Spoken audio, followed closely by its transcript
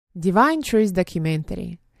Divine Truth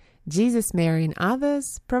documentary. Jesus, Mary and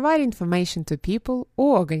Others provide information to people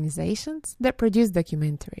or organizations that produce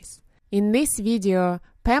documentaries. In this video,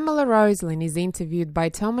 Pamela Roslin is interviewed by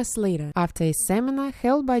Thomas Leader after a seminar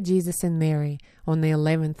held by Jesus and Mary on the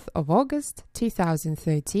 11th of August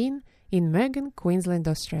 2013 in Mergen, Queensland,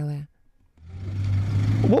 Australia.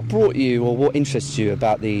 What brought you or what interests you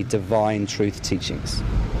about the Divine Truth teachings?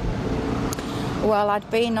 Well, I've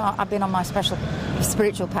been on my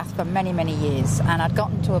spiritual path for many, many years, and I'd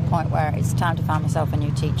gotten to a point where it's time to find myself a new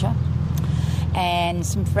teacher. And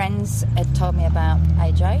some friends had told me about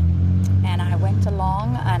AJ, and I went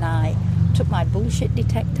along and I took my bullshit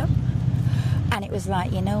detector, and it was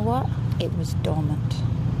like, you know what? It was dormant.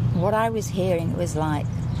 What I was hearing was like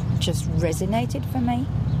just resonated for me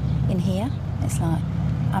in here. It's like,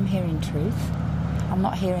 I'm hearing truth. I'm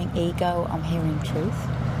not hearing ego, I'm hearing truth.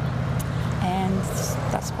 And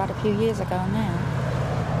that's quite a few years ago now.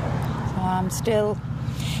 So I'm still...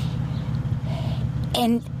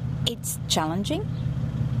 And it's challenging.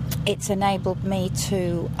 It's enabled me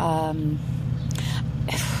to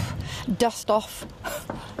dust off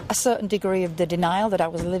a certain degree of the denial that I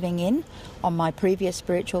was living in on my previous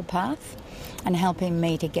spiritual path, and helping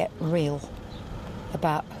me to get real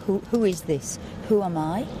about who is this? Who am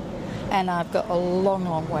I? And I've got a long,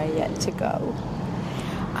 long way yet to go.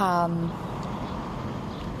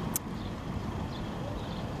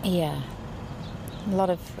 Yeah, a lot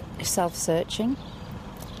of self-searching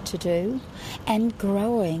to do and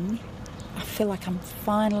growing. I feel like I'm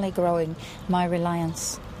finally growing my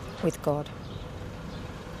reliance with God.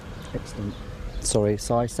 Excellent. Sorry,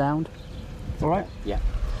 sigh sound. All right? Yeah.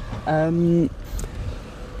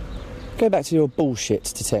 Go back to your bullshit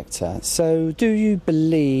detector. So, do you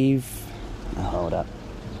believe... Oh, hold up.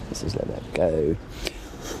 Let's just let that go.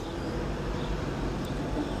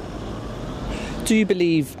 Do you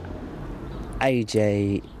believe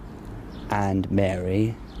AJ and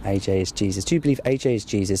Mary, AJ is Jesus, do you believe AJ is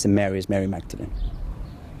Jesus and Mary is Mary Magdalene?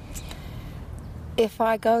 If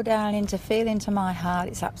I go down into feel into my heart,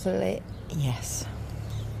 it's absolutely yes.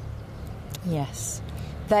 Yes.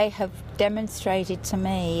 They have demonstrated to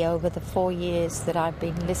me over the 4 years that I've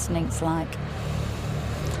been listening, it's like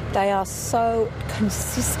they are so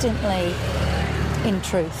consistently in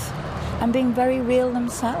truth and being very real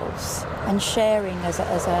themselves and sharing as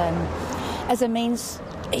a means,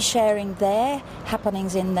 sharing their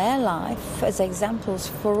happenings in their life as examples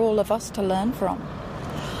for all of us to learn from.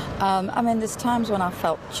 I mean, there's times when I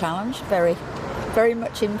felt challenged, very, very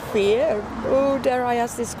much in fear. Oh, dare I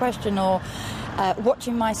ask this question? Or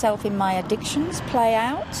watching myself in my addictions play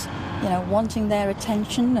out, you know, wanting their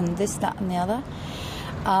attention and this, that and the other.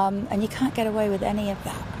 And you can't get away with any of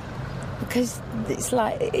that because it's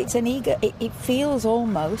like, it's an ego. It feels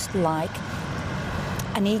almost like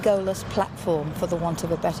an egoless platform, for the want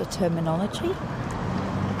of a better terminology.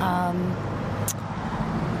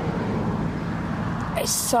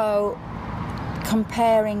 So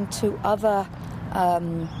comparing to other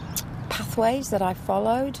pathways that I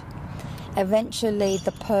followed, eventually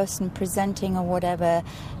the person presenting or whatever,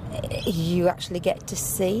 you actually get to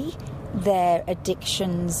see their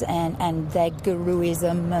addictions and their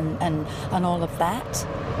guruism and all of that.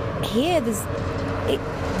 Here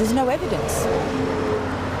there's no evidence.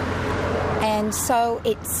 And so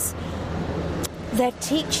it's their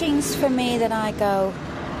teachings for me that I go,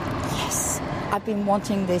 yes, I've been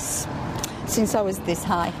wanting this since I was this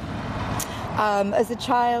high. As a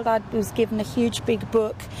child, I was given a huge big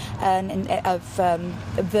book of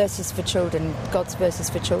verses for children, God's verses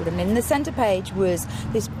for children. In the centre page was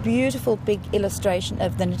this beautiful big illustration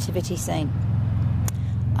of the nativity scene.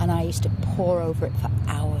 And I used to pore over it for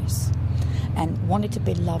hours and wanted to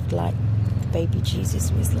be loved like baby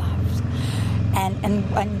Jesus was loved.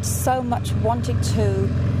 And so much wanted to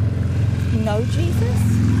know Jesus.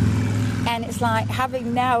 And it's like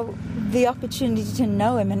having now the opportunity to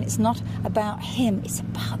know him, and it's not about him, it's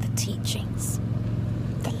about the teachings,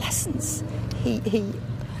 the lessons he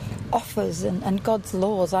offers, and God's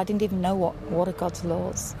laws. I didn't even know what are God's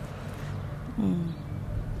laws.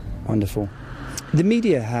 Wonderful. The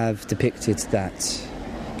media have depicted that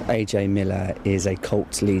AJ Miller is a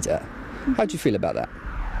cult leader. How do you feel about that?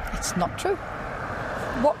 It's not true.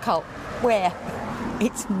 What cult? Where?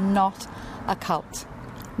 It's not a cult.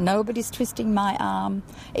 Nobody's twisting my arm.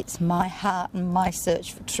 It's my heart and my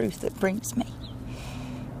search for truth that brings me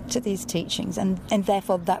to these teachings, and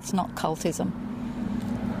therefore that's not cultism.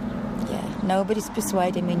 Yeah, nobody's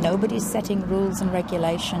persuading me. Nobody's setting rules and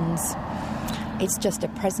regulations. It's just a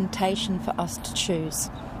presentation for us to choose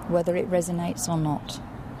whether it resonates or not.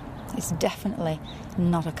 It's definitely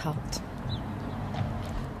not a cult.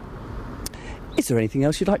 Is there anything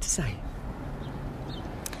else you'd like to say?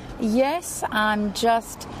 Yes, I'm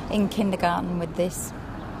just in kindergarten with this,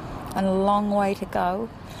 and a long way to go.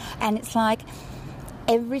 And it's like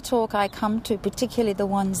every talk I come to, particularly the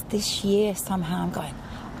ones this year, somehow I'm going,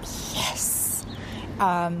 yes.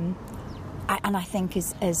 And I think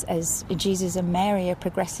as Jesus and Mary are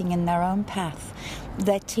progressing in their own path,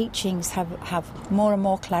 their teachings have more and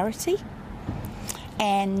more clarity.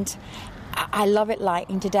 And I love it, like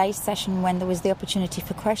in today's session when there was the opportunity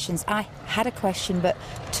for questions. I had a question, but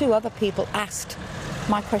 2 other people asked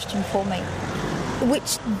my question for me,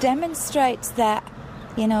 which demonstrates that,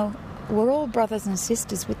 you know, we're all brothers and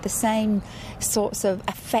sisters with the same sorts of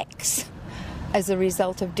effects as a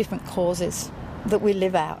result of different causes that we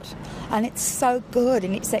live out. And it's so good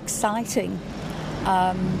and it's exciting.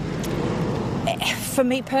 For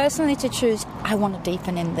me personally to choose, I want to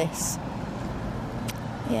deepen in this.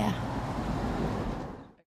 Yeah.